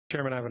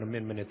Chairman, I have an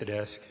amendment at the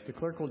desk. The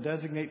clerk will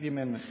designate the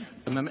amendment.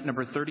 Amendment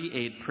number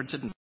 38,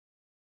 printed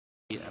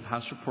of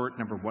House Report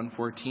number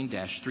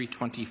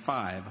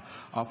 114-325,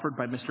 offered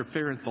by Mr.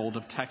 Farenthold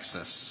of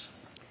Texas.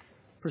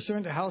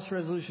 Pursuant to House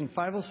Resolution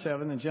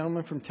 507, the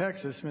gentleman from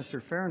Texas,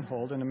 Mr.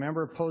 Farenthold, and a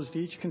member opposed to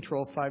each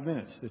control 5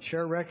 minutes. The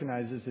chair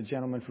recognizes the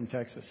gentleman from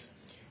Texas.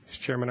 Mr.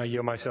 Chairman, I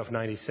yield myself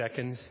 90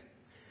 seconds.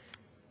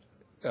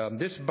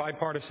 This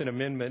bipartisan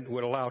amendment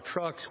would allow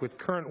trucks with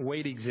current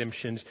weight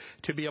exemptions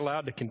to be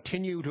allowed to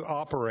continue to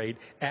operate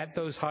at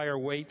those higher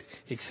weight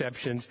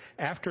exceptions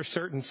after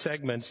certain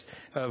segments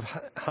of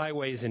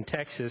highways in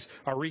Texas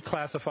are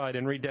reclassified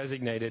and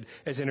redesignated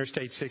as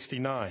Interstate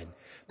 69.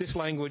 This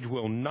language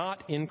will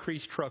not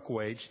increase truck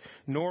weights,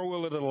 nor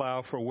will it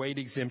allow for weight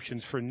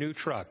exemptions for new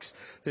trucks.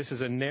 This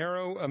is a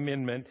narrow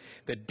amendment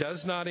that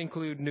does not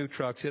include new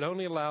trucks. It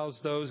only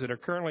allows those that are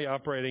currently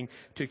operating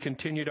to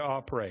continue to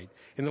operate.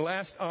 In the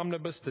last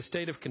omnibus, the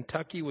state of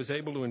Kentucky was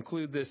able to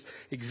include this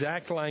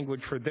exact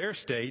language for their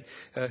state,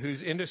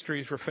 whose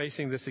industries were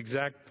facing this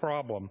exact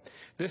problem.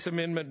 This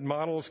amendment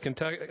models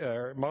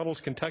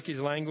Kentucky's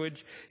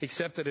language,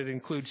 except that it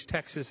includes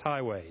Texas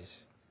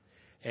highways.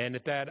 And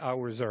at that, I'll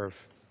reserve.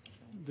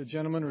 The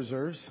gentleman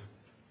reserves.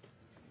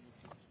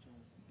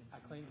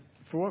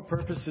 For what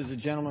purpose does the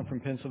gentleman from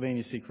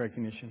Pennsylvania seek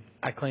recognition?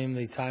 I claim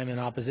the time in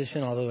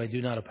opposition, although I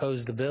do not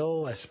oppose the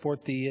bill. I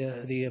support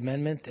the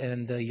amendment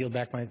and yield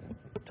back my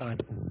time.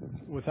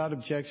 Without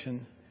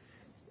objection,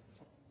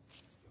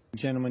 the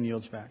gentleman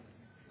yields back.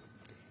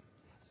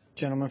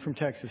 Gentleman from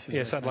Texas.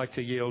 Yes, I'd like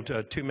to yield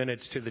 2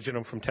 minutes to the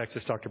gentleman from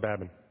Texas, Dr.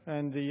 Babin.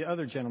 And the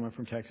other gentleman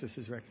from Texas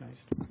is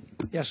recognized.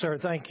 Yes, sir.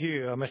 Thank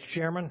you, Mr.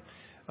 Chairman.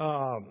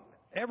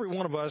 Every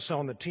one of us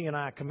on the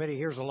T&I committee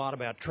hears a lot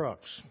about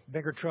trucks,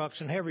 bigger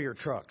trucks and heavier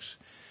trucks.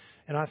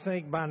 And I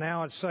think by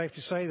now it's safe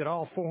to say that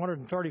all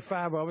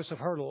 435 of us have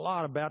heard a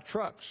lot about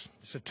trucks.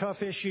 It's a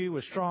tough issue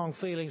with strong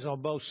feelings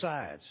on both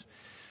sides.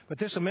 But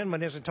this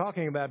amendment isn't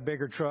talking about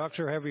bigger trucks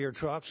or heavier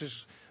trucks,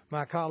 as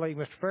my colleague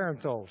Mr.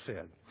 Farenthold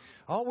said.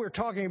 All we're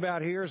talking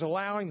about here is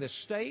allowing the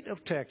state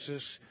of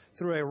Texas,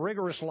 through a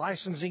rigorous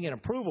licensing and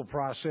approval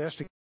process,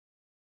 to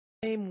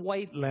same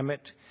weight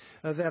limit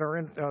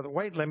the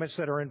weight limits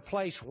that are in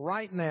place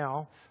right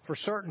now for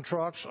certain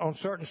trucks on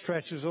certain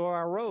stretches of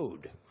our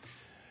road.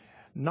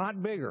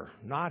 Not bigger,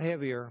 not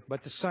heavier,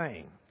 but the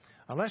same.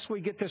 Unless we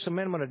get this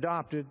amendment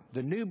adopted,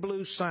 the new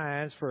blue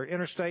signs for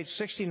Interstate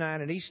 69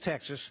 in East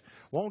Texas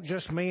won't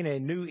just mean a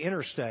new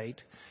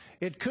interstate.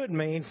 It could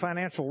mean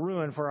financial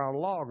ruin for our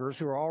loggers,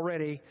 who are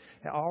already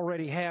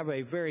have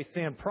a very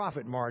thin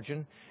profit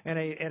margin and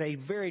at a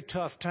very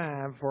tough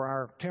time for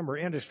our timber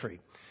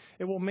industry.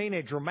 It will mean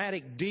a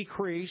dramatic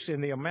decrease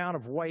in the amount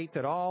of weight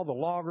that all the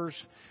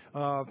loggers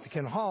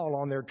can haul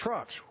on their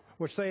trucks,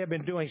 which they have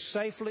been doing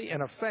safely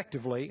and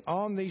effectively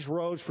on these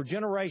roads for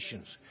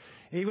generations,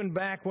 even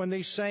back when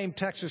these same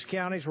Texas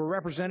counties were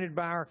represented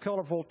by our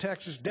colorful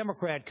Texas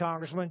Democrat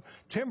Congressman,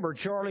 Timber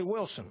Charlie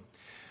Wilson.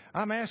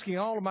 I'm asking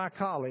all of my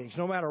colleagues,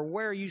 no matter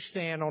where you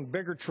stand on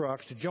bigger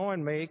trucks, to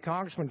join me,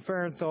 Congressman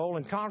Farenthold,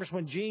 and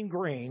Congressman Gene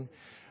Green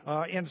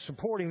in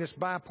supporting this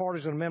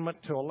bipartisan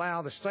amendment to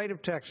allow the state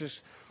of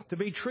Texas to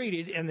be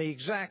treated in the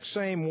exact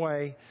same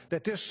way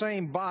that this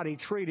same body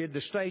treated the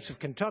states of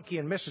Kentucky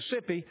and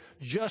Mississippi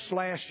just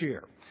last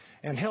year,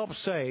 and help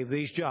save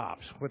these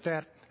jobs. With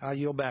that, I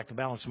yield back the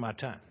balance of my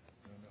time.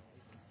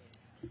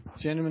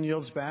 Gentleman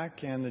yields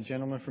back, and the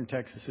gentleman from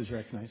Texas is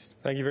recognized.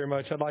 Thank you very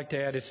much. I'd like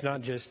to add it's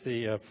not just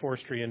the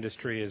forestry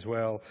industry as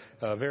well.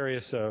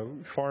 Various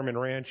farm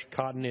and ranch,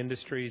 cotton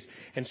industries,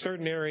 and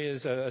certain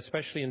areas,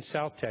 especially in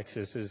South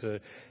Texas, is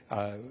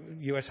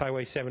U.S.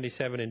 Highway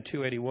 77 and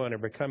 281 are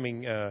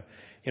becoming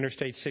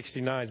Interstate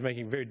 69, is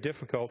making it very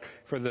difficult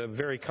for the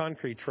very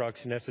concrete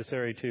trucks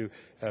necessary to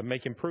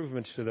make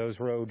improvements to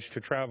those roads to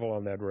travel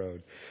on that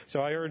road.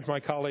 So I urge my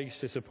colleagues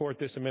to support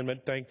this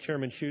amendment. Thank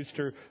Chairman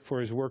Schuster for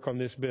his work on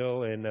this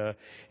bill and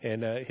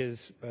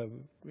his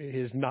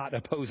not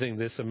opposing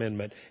this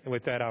amendment. And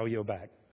with that, I'll yield back.